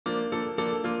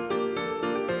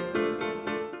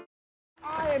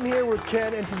I'm here with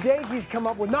Ken, and today he's come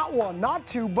up with not one, not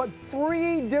two, but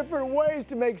 3 different ways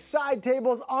to make side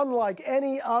tables unlike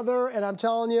any other, and I'm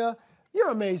telling you, you're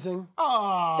amazing.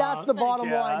 Oh, that's the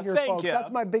bottom line here, folks. That's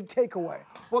my big takeaway.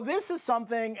 Well, this is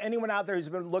something anyone out there who's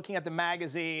been looking at the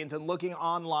magazines and looking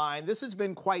online, this has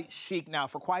been quite chic now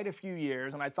for quite a few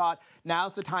years, and I thought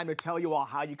now's the time to tell you all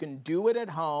how you can do it at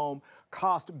home,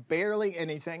 cost barely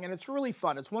anything, and it's really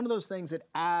fun. It's one of those things that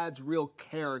adds real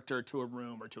character to a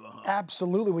room or to a home.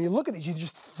 Absolutely. When you look at these, you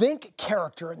just think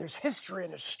character, and there's history,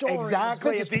 and there's story.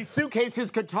 Exactly. If these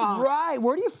suitcases could talk. Right.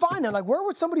 Where do you find them? Like, where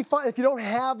would somebody find, if you don't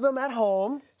have them at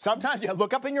home? Sometimes you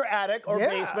look up in your attic or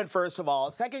basement, first of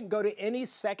all. Second, go to any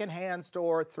secondhand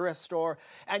store, thrift store,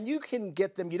 and you can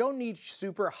get them. You don't need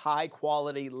super high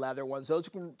quality leather ones. Those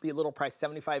can be a little priced,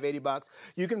 75, 80 bucks.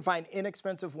 You can find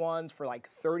inexpensive ones for like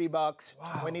 30 bucks,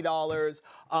 $20.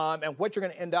 And what you're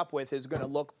going to end up with is going to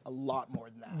look a lot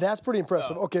more than that. That's pretty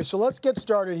impressive. Okay, so let's get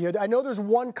started here. I know there's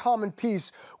one common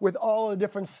piece with all the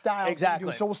different styles.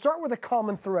 Exactly. So we'll start with a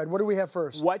common thread. What do we have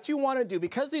first? What you want to do,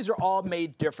 because these are all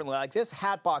made differently, like this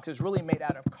hat box is really made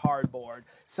out of cardboard.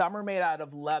 Some are made out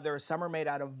of leather, some are made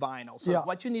out of vinyl. So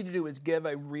what you need to do is give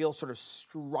a real sort of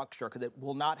structure, because it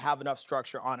will not have enough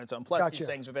structure on its own. Plus, these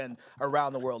things have been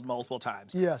around the world multiple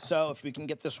times. Yes. So if we can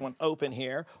get this one open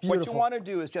here, Beautiful. what you want to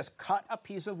do is just cut a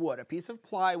piece of wood, a piece of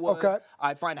plywood. Okay.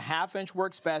 I find a 1/2 inch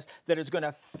works best, that is going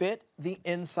to fit the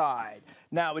inside.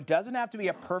 Now, it doesn't have to be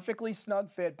a perfectly snug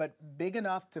fit, but big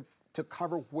enough to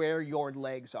cover where your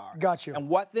legs are. Got you. And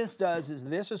what this does is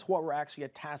this is what we're actually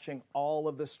attaching all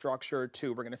of the structure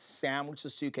to. We're going to sandwich the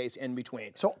suitcase in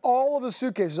between. So all of the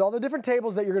suitcases, all the different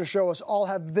tables that you're going to show us all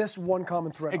have this one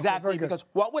common thread. Exactly, okay, because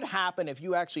what would happen if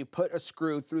you actually put a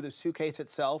screw through the suitcase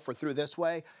itself or through this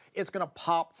way, it's going to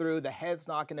pop through, the head's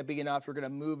not going to be enough, you're going to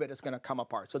move it, it's going to come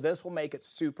apart. So this will make it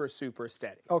super, super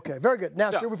steady. Okay, very good.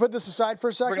 Now, should we put this aside for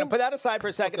a second? We're going to put that aside for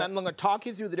a second, and I'm going to talk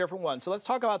you through the different ones. So let's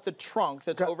talk about the trunk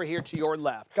that's over here to your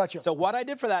left. Gotcha. So what I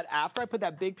did for that, after I put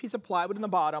that big piece of plywood in the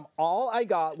bottom, all I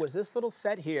got was this little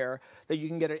set here that you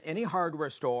can get at any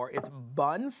hardware store. It's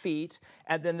bun feet,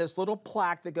 and then this little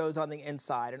plaque that goes on the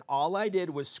inside. And all I did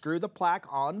was screw the plaque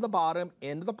on the bottom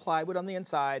into the plywood on the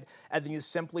inside, and then you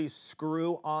simply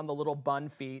screw on the little bun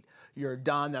feet. You're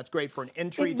done. That's great for an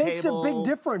entry table. It makes a big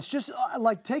difference. Just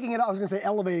like taking it out, I was going to say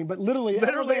elevating, but literally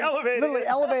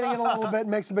elevating it a little bit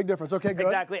makes a big difference. Okay, good.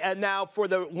 Exactly. And now for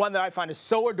the one that I find is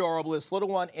so adorable, this little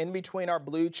one in between our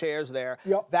blue chairs there.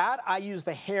 That I use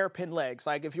the hairpin legs.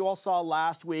 Like if you all saw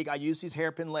last week, I used these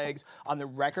hairpin legs on the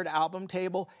record album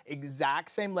table.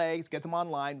 Exact same legs. Get them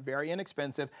online. Very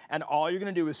inexpensive. And all you're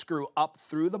going to do is screw up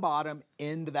through the bottom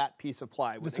into that piece of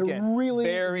plywood. It's a really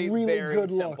good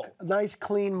simple look. Nice,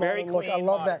 clean, modern look. I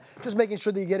love that. Just making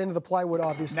sure that you get into the plywood,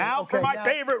 obviously. Now for my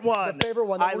favorite one. The favorite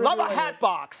one. I love a hat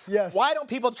box. Yes. Why don't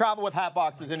people travel with hat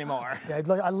boxes anymore?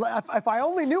 If I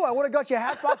only knew, I would have got you a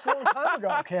hat box a long time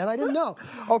ago. Okay, and I didn't know.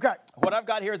 Okay. What I've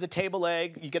got here is a table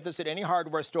leg. You get this at any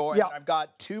hardware store. And I've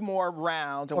got 2 more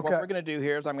rounds. And what we're going to do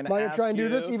here is I'm going to ask you. Try and do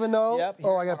this, even though.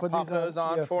 Oh, I got to put these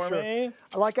on for me.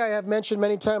 Like I have mentioned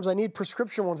many times, I need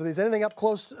prescription ones of these. Anything up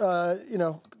close,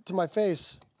 to my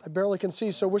face, I barely can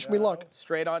see, so wish me luck.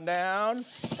 Straight on down,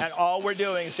 and all we're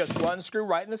doing is just 1 screw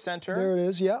right in the center. There it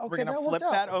is, okay, we're gonna flip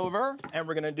that over, and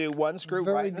we're gonna do 1 screw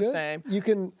right in the same. You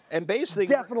can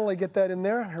definitely get that in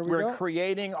there. Here we go. We're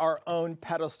creating our own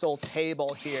pedestal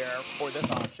table here for this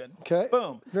option. Okay.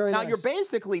 Boom. Very nice. Now you're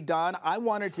basically done. I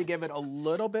wanted to give it a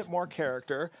little bit more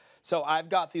character. So I've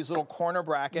got these little corner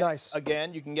brackets. Nice.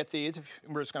 Again, you can get these.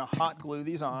 We're just gonna hot glue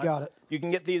these on. Got it. You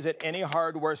can get these at any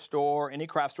hardware store, any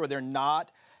craft store. They're not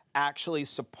actually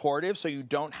supportive, so you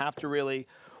don't have to really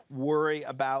worry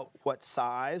about what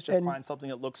size. Just find something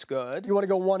that looks good. You want to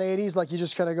go 180s, like you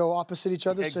just kind of go opposite each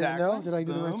other, exactly. So you know? Did I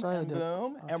do the right side? I did.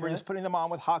 Boom, and we're just putting them on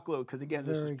with hot glue, because again,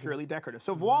 this is purely decorative.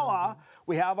 So voila,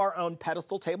 we have our own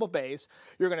pedestal table base.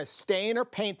 You're going to stain or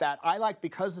paint that. I like,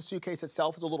 because the suitcase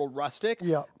itself is a little rustic,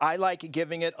 I like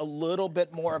giving it a little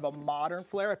bit more of a modern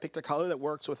flair. I picked a color that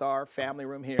works with our family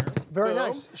room here. Very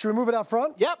nice. Should we move it out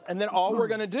front? Yep, and then all we're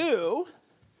going to do,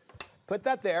 put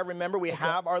that there. Remember, we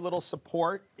have our little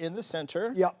support in the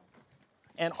center. Yep.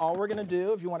 And all we're going to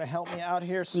do, if you want to help me out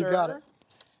here, sir, you got it.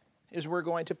 Is we're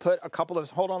going to put a couple of,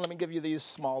 hold on, let me give you these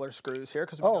smaller screws here,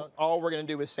 because all we're going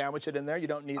to do is sandwich it in there. You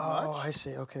don't need much. Oh, I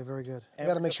see. Okay, very good. I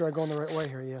got to make sure I go in the right way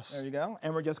here, yes. There you go.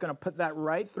 And we're just going to put that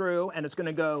right through, and it's going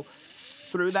to go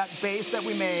through that base that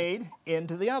we made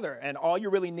into the other. And all you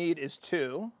really need is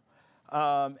 2.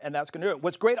 And that's going to do it.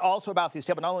 What's great also about these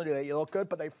tables, not only do they look good,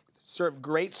 but they serve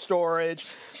great storage.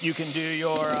 You can do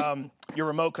your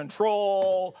remote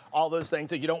control, all those things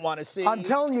that you don't want to see. I'm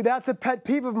telling you, that's a pet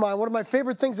peeve of mine. One of my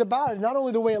favorite things about it, not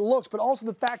only the way it looks, but also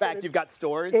the fact that you've got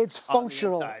storage. It's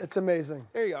functional. It's amazing.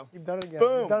 There you go. You've done it again.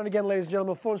 Boom. You've done it again, ladies and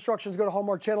gentlemen. Full instructions, go to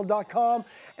hallmarkchannel.com.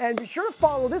 And be sure to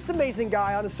follow this amazing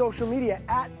guy on his social media,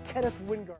 @Kenneth Wingard.